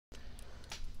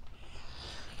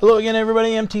Hello again,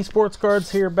 everybody. MT Sports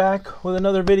Cards here, back with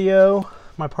another video.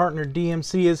 My partner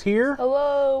DMC is here.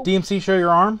 Hello. DMC, show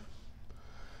your arm.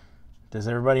 Does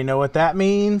everybody know what that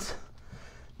means?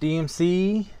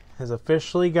 DMC has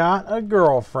officially got a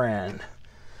girlfriend.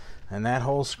 And that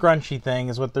whole scrunchy thing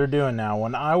is what they're doing now.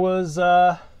 When I was,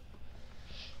 of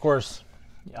course,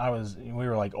 we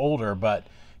were like older, but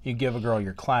you give a girl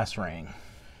your class ring.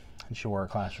 And she wore a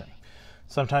class ring.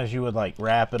 Sometimes you would like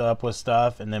wrap it up with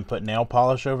stuff and then put nail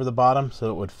polish over the bottom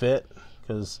so it would fit,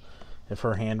 because if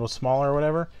her hand was smaller or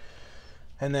whatever.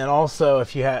 And then also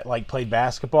if you had like played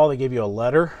basketball, they give you a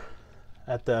letter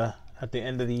at the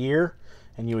end of the year,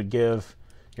 and you would give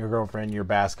your girlfriend your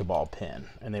basketball pin,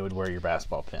 and they would wear your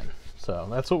basketball pin. So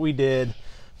that's what we did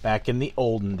back in the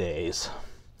olden days.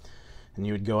 And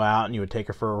you would go out and you would take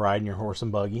her for a ride in your horse and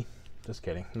buggy. Just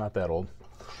kidding, not that old.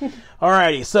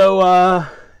 Alrighty, so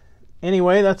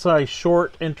anyway, that's a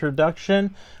short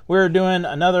introduction. We're doing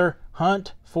another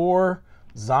hunt for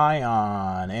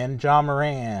Zion and Ja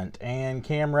Morant and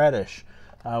Cam Reddish.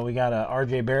 We got a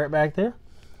RJ Barrett back there.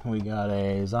 We got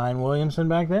a Zion Williamson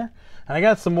back there. And I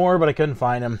got some more, but I couldn't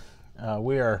find them.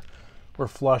 We're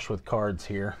flush with cards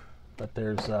here. But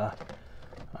there's those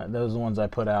are the ones I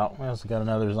put out. We also got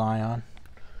another Zion.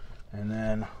 And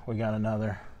then we got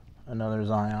another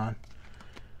Zion.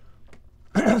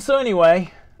 So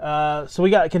anyway, so we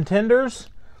got Contenders,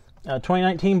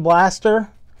 2019 Blaster,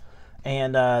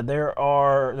 and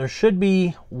there should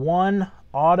be one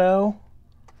auto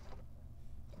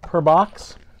per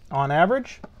box on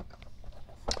average.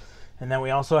 And then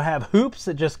we also have Hoops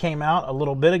that just came out a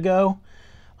little bit ago.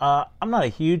 I'm not a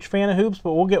huge fan of Hoops,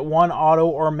 but we'll get one auto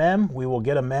or mem. We will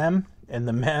get a mem, and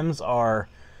the mems are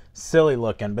silly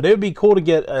looking, but it would be cool to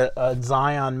get a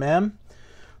Zion mem.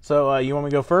 So you want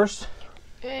me to go first?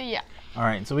 Yeah. All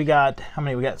right, so we got, how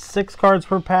many? We got 6 cards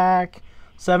per pack,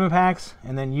 7 packs,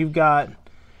 and then you've got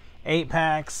 8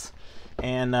 packs.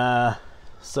 And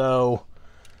so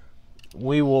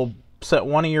we will set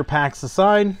one of your packs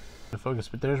aside to focus,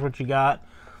 but there's what you got.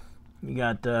 You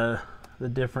got the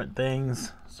different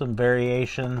things, some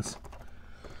variations.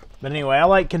 But anyway, I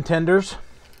like Contenders.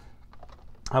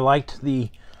 I liked the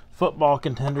football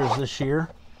Contenders this year.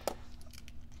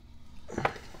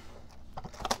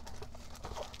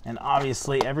 And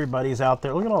obviously everybody's out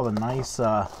there. Look at all the nice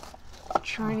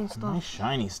shiny stuff. Nice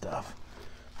shiny stuff.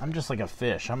 I'm just like a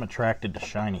fish. I'm attracted to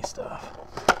shiny stuff.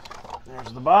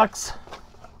 There's the box.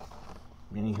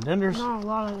 Mini Contenders. Not a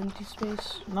lot of empty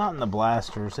space. Not in the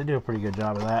blasters. They do a pretty good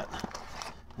job of that.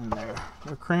 And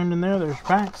they're crammed in there. There's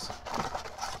packs.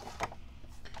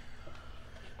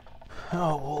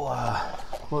 Oh, we'll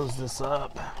close this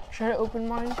up. Should I open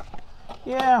mine?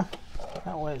 Yeah.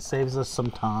 That way it saves us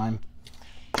some time.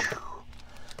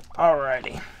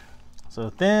 Alrighty, so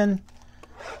thin,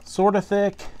 sort of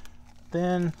thick,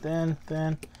 thin,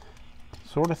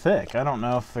 sort of thick. I don't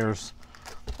know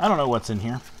what's in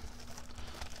here.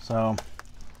 So,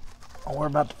 we're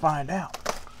about to find out.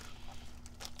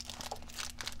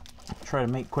 Try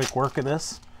to make quick work of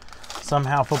this.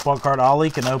 Somehow Football Card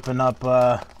Ollie can open up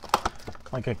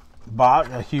like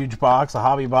a huge box, a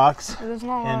hobby box, in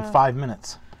 5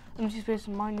 minutes. Empty space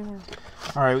in mine either.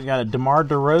 All right, we got a DeMar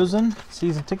DeRozan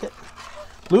season ticket.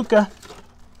 Luka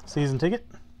season ticket.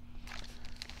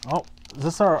 Oh, is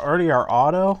this already our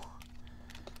auto?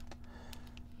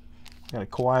 Got a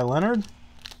Kawhi Leonard.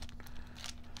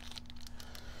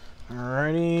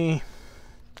 Alrighty.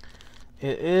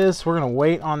 It is. We're going to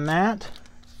wait on that.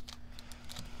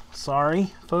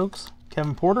 Sorry, folks.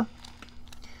 Kevin Porter.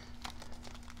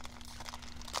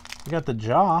 We got the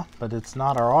Ja, but it's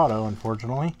not our auto,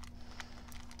 unfortunately.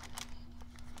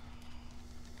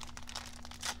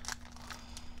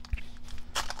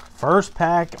 First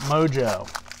pack Mojo.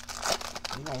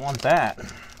 You don't want that.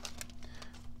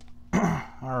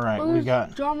 All right, we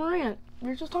got Ja Morant. We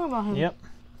were just talking about him. Yep.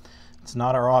 It's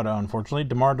not our auto, unfortunately.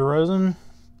 DeMar DeRozan,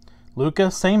 Luka,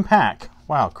 same pack.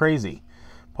 Wow, crazy.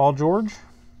 Paul George,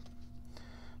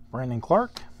 Brandon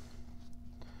Clark,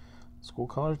 School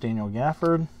Colors, Daniel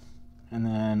Gafford, and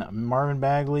then Marvin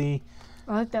Bagley.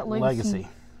 I like that Legacy.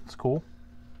 It's cool.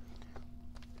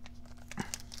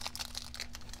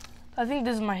 I think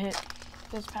this is my hit.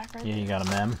 This pack right Yeah, there. you got a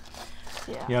mem.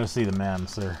 Yeah. You got to see the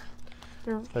mems. They're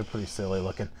pretty silly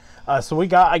looking. So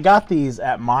I got these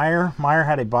at Meijer. Meijer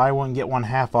had a buy one get one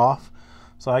half off.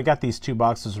 So I got these 2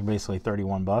 boxes for basically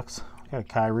 31 bucks. Got a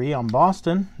Kyrie on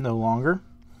Boston, no longer.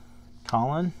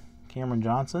 Colin, Cameron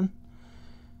Johnson,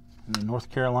 and the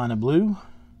North Carolina Blue.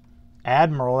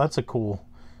 Admiral, that's a cool.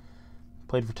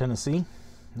 Played for Tennessee.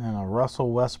 And a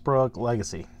Russell Westbrook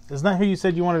Legacy. Isn't that who you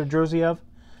said you wanted a jersey of?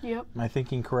 Yep. Am I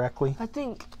thinking correctly? I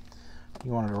think.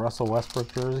 You wanted a Russell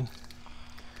Westbrook jersey?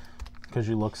 Because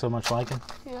you look so much like him?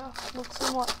 Yeah, looks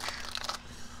so much.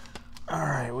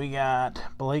 Alright, we got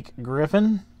Blake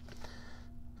Griffin.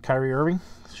 Kyrie Irving.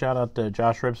 Shout out to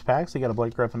Josh Ribs Packs. He got a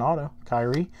Blake Griffin auto.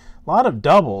 Kyrie. A lot of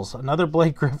doubles. Another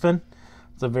Blake Griffin.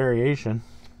 It's a variation.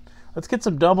 Let's get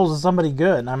some doubles of somebody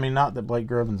good. I mean, not that Blake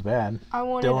Griffin's bad. I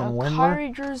wanted Dylan a Windler.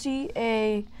 Kyrie jersey,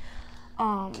 a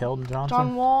Keldon Johnson.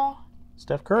 John Wall.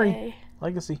 Steph Curry. A,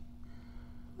 Legacy.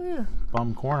 yeah.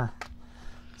 Bum corner.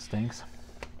 Stinks.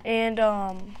 And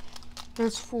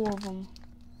there's 4 of them.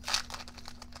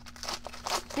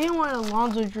 They want an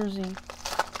Alonzo jersey.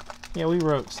 Yeah, we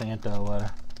wrote Santa a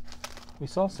letter. We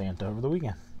saw Santa over the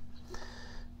weekend.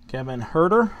 Kevin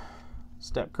Herter.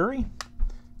 Steph Curry.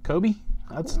 Kobe.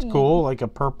 That's cool, like a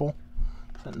purple.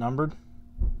 Is that numbered?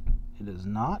 It is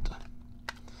not.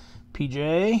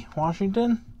 PJ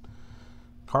Washington.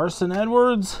 Carson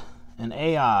Edwards. And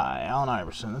AI. Allen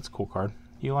Iverson. That's a cool card.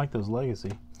 You like those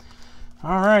legacy.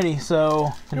 Alrighty,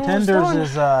 so Contenders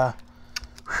is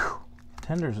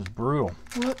Contenders is brutal.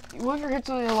 What your hits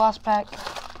on your last pack?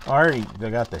 Already, I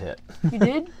got the hit. You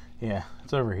did? Yeah,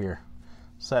 it's over here.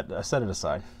 I set it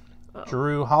aside. Oh.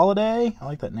 Drew Holiday, I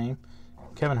like that name.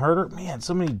 Kevin Herter, man,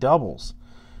 so many doubles.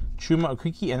 Chuma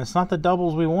Okiki, and it's not the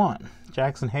doubles we want.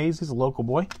 Jackson Hayes, he's a local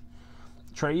boy.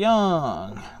 Trae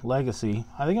Young, Legacy.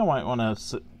 I think I might want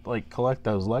to like collect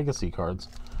those Legacy cards.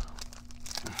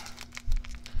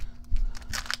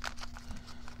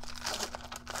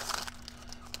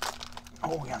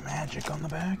 Oh, we got Magic on the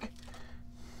back.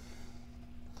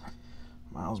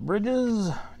 Miles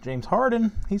Bridges, James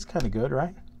Harden. He's kind of good,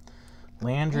 right?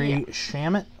 Landry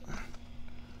Shamet.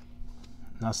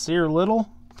 Nasir Little.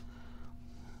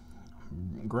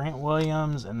 Grant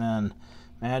Williams. And then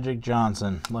Magic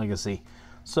Johnson, Legacy.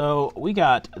 So we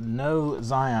got no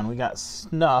Zion. We got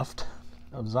snuffed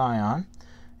of Zion.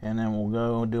 And then we'll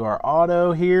go do our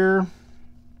auto here,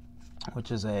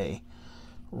 which is a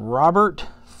Robert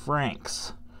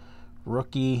Franks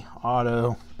rookie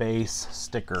auto base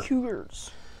sticker.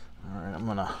 Cougars. All right, I'm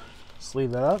going to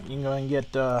sleeve that up. You can go ahead and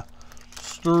get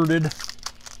started.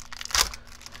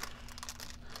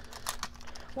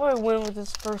 What do I win with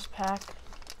this first pack?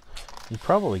 You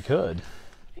probably could.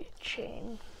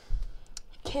 Chain.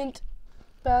 Kent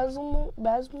Bazemore,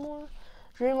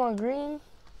 Draymond Green,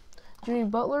 Jimmy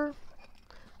Butler,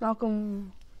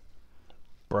 Malcolm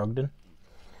Brogdon.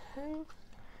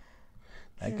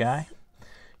 That guy.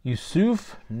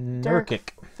 Yusuf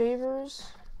Nurkic. Favors.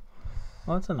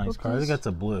 Well, that's a nice card. I think that's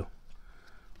a blue.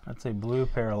 That's a blue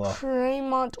parallel.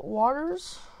 Tremont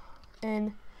Waters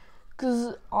and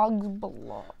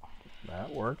Ogbala.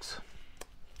 That works.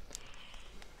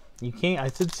 You can't. I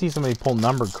did see somebody pull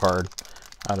numbered card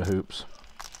out of hoops.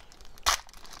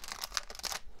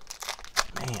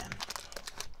 Man.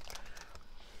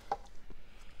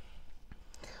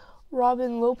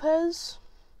 Robin Lopez.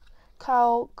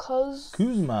 Kyle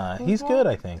Kuzma. He's good,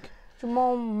 I think.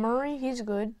 Jamal Murray. He's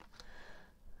good.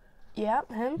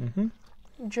 Yep, him.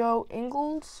 Mm-hmm. Joe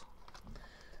Ingles.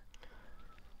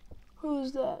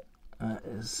 Who's that?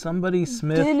 Somebody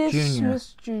Smith Dennis Jr.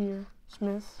 Smith Jr.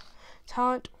 Smith.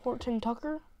 Talent Horton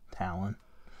Tucker. Talon.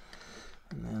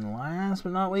 And then last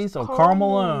but not least, Karl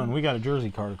Malone. We got a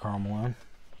jersey card of Karl Malone.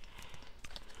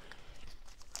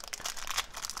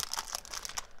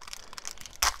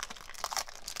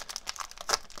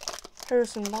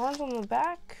 Harrison Barnes on the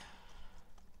back.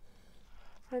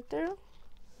 Right there.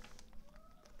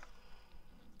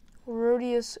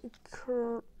 Rodius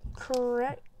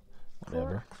Correct.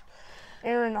 Whatever.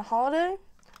 Aaron Holiday.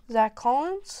 Zach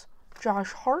Collins.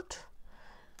 Josh Hart.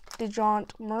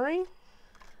 DeJounte Murray.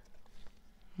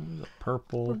 The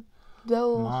purple.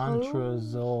 Del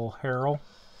Montrezl Harrell.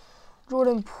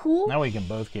 Jordan Poole. Now we can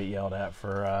both get yelled at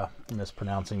for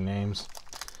mispronouncing names.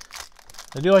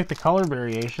 I do like the color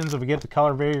variations. If we get the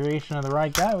color variation of the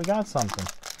right guy, we got something.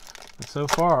 But so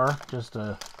far, just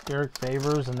Derek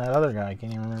Favors and that other guy. I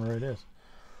can't even remember who it is.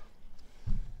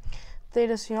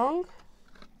 Thaddeus Young.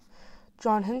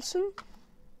 John Henson.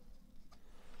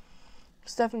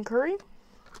 Stephen Curry.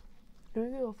 Here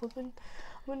we go, flipping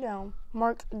down.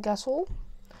 Mark Gasol.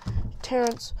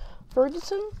 Terrence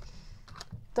Ferguson.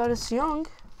 Thaddeus Young.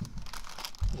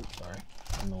 Oops, sorry.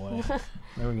 In the way.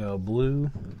 There we go. Blue.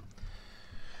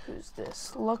 Who's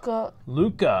this? Luka.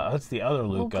 That's the other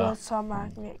Luka. Luka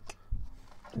Samanic.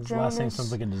 His last name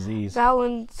sounds like a disease.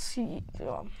 Valencia.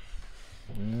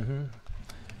 Mm-hmm.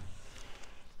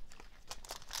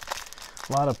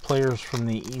 A lot of players from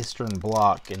the Eastern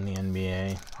Bloc in the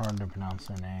NBA. Hard to pronounce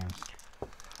their names.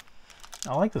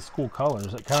 I like the school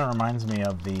colors. It kind of reminds me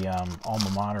of the alma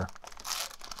mater.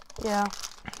 Yeah.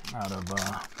 out of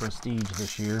Prestige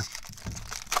this year.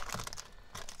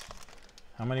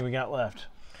 How many we got left?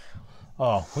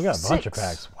 Oh, we got a bunch of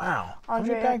packs. Wow. How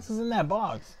many packs is in that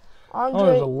box? Oh,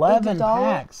 there's 11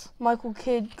 packs. Michael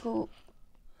Kidd,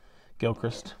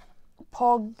 Gilchrist.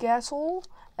 Paul Gasol,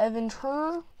 Evan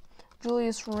Turner,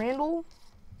 Julius Randle.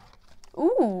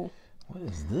 Ooh. What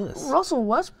is this? Russell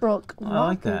Westbrook. I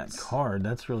like that card.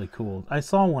 That's really cool. I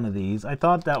saw one of these. I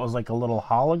thought that was like a little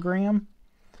hologram,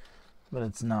 but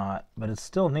it's not. But it's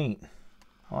still neat.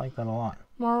 I like that a lot.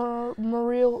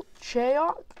 Mariel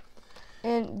Chayok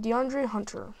and DeAndre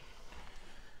Hunter.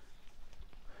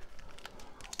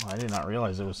 Well, I did not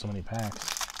realize there was so many packs.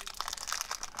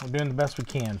 We're doing the best we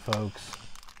can, folks.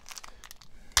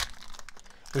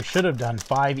 We should have done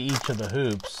 5 each of the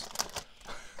hoops,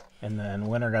 and then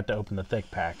winner got to open the thick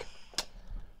pack.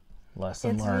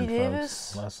 Lesson learned,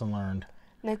 folks. Lesson learned.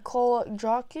 Nikola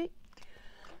Jokic.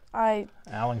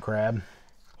 Alan Crabb.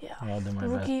 Yeah.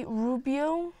 Ricky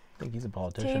Rubio. I think he's a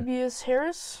politician. Tavius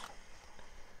Harris.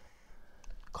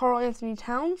 Karl Anthony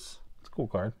Towns. It's a cool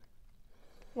card.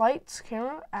 Lights,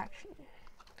 camera, action.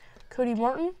 Cody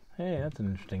Martin. Hey, that's an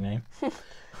interesting name.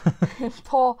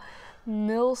 Paul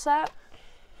Millsap.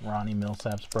 Ronnie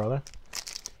Millsap's brother.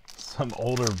 Some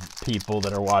older people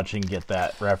that are watching get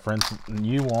that reference.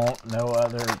 You won't. No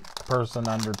other person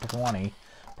under 20.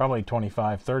 Probably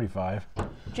 25, 35.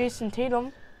 Jason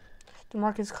Tatum.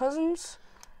 DeMarcus Cousins.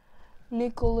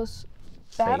 Nicholas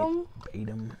Batum.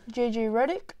 JJ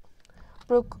Redick.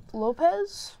 Brooke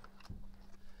Lopez.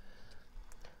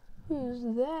 Who's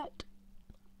that?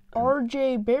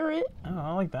 RJ Barrett. Oh,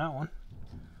 I like that one.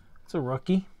 It's a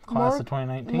rookie. Class of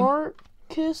 2019.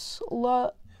 Marcus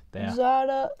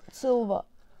Lazada Silva.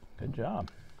 Good job.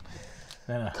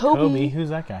 Then a Kobe. Who's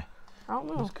that guy? I don't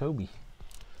know. Who's Kobe?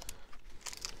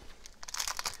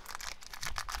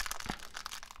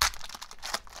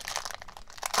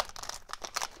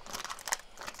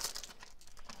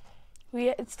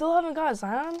 We still haven't got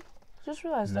Zion. Just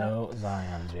realized that. No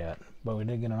Zions yet, but we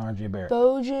did get an RJ Barrett.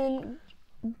 Bojan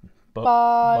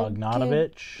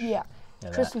Bogdanovic. Yeah.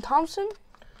 Tristan Thompson.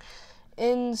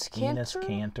 Enes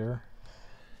Kanter.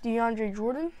 DeAndre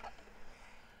Jordan.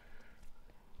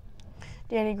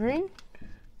 Danny Green.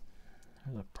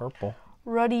 There's a purple.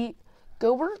 Rudy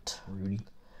Gobert.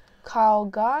 Kyle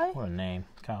Guy. What a name.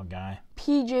 Kyle Guy.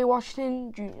 PJ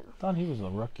Washington Jr. Thought he was a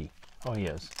rookie. Oh, he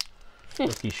is.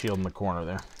 Rookie shield in the corner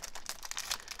there.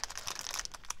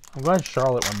 I'm glad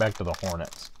Charlotte went back to the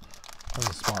Hornets. That was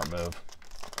a smart move.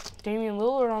 Damian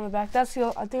Lillard on the back. That's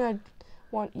the. I think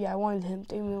I wanted him.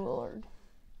 Damian Lillard.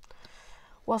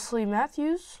 Wesley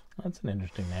Matthews. That's an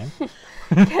interesting name.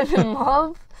 Kevin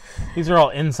Love. These are all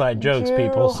inside jokes,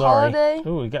 people. Sorry. Holiday.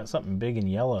 Ooh, we got something big in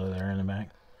yellow there in the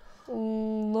back.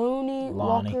 Lonnie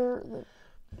Walker.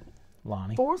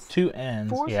 Lonnie. Fourth? 2 N's.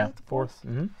 Fourth? Yeah, fourth.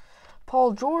 Mm-hmm.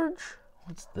 Paul George.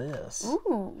 What's this?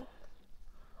 Ooh.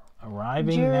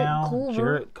 Arriving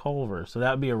Jarrett Culver. So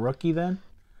that would be a rookie then?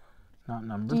 Not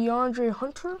numbered. DeAndre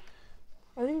Hunter.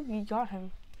 I think we got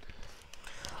him.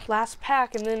 Last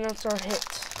pack, and then that's our hit.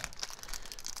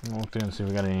 We'll look through and see if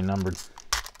we got any numbered.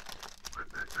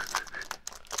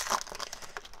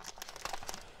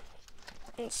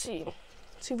 Let's see.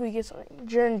 See if we get something.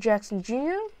 Jaren Jackson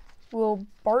Jr., Will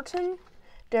Barton,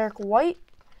 Derek White,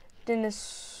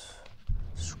 Dennis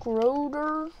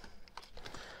Schroeder,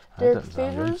 Derek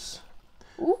Favors.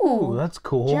 Ooh, that's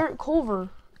cool. Jarrett Culver.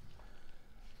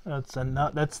 That's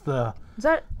the Is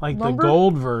that like numbered? the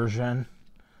gold version.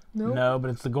 No. No,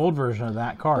 but it's the gold version of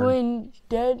that card. Dwayne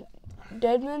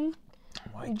Deadman.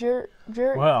 Jarrett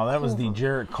well, that was the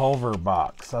Jarrett Culver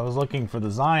box. I was looking for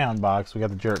the Zion box. We got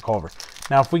the Jarrett Culver.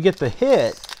 Now, if we get the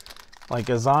hit, like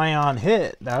a Zion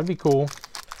hit, that would be cool.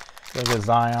 Like a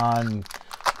Zion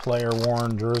player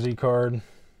worn jersey card.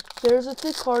 There's a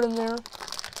thick card in there.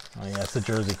 Oh yeah, it's a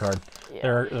jersey card. Yeah.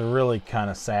 They're really kind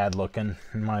of sad looking,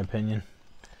 in my opinion.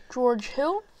 George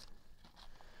Hill.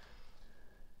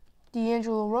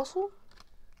 D'Angelo Russell.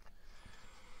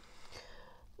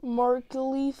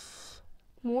 Markleaf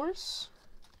Morris.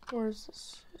 Where is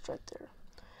this? It's right there.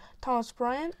 Thomas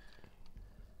Bryant.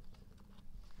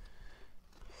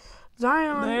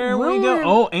 Zion. There we go.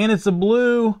 Oh, and it's a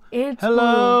blue.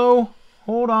 Hello. Blue.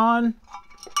 Hold on.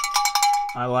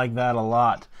 I like that a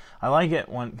lot. I like it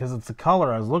because it's the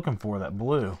color I was looking for, that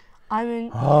blue.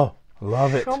 Oh,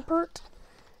 love it. Shumpert,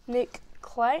 Nick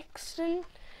Claxton,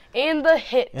 and the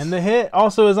hit. And the hit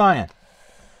also is Zion.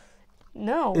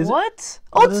 No, is what? It?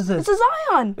 Oh, what it's a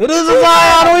Zion. It is a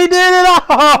Zion. We did it.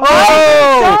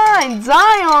 Oh,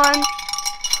 Zion.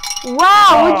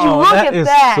 Wow, would you look at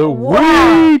that?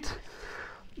 Sweet.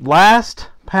 Wow. Last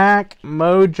pack,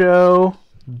 Mojo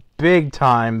big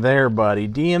time there, buddy.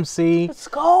 DMC, Let's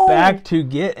go. back to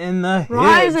getting the hits.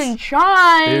 Rise and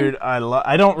shine. Dude,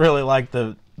 I don't really like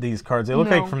these cards. They look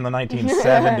like from the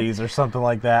 1970s or something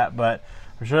like that, but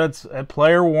I'm sure it's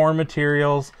player worn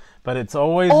materials. But it's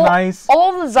always nice.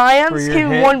 All the Zions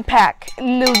came in one pack,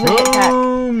 and it was a hit pack.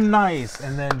 Boom, nice.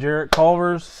 And then Jarrett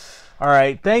Culver's. All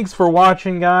right, thanks for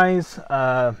watching, guys.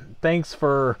 Thanks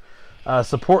for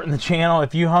supporting the channel.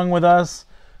 If you hung with us,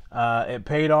 it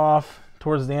paid off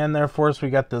towards the end there for us. We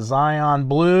got the Zion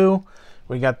Blue.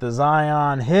 We got the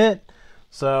Zion Hit.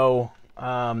 So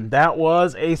that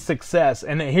was a success.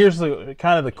 And here's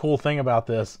kind of the cool thing about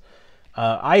this.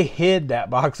 I hid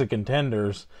that box of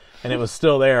Contenders, and it was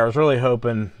still there. I was really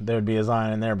hoping there would be a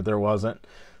Zion in there, but there wasn't.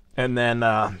 And then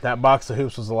that box of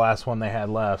hoops was the last one they had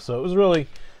left. So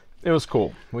it was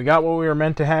cool. We got what we were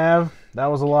meant to have. That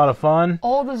was a lot of fun.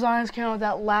 All the Zions came out with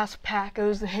that last pack. It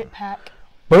was the hit pack.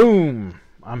 Boom.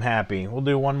 I'm happy. We'll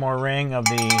do one more ring of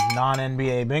the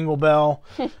non-NBA Bingle Bell.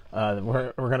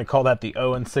 We're going to call that the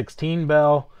 0-16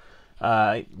 Bell.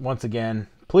 Once again,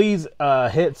 please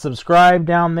hit subscribe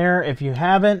down there if you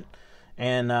haven't.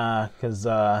 And because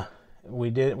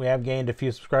we have gained a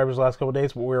few subscribers the last couple of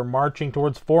days, but we're marching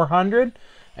towards 400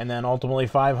 and then ultimately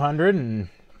 500, and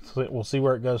we'll see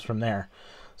where it goes from there.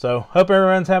 So hope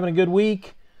everyone's having a good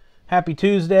week. Happy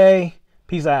Tuesday.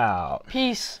 Peace out.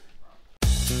 Peace.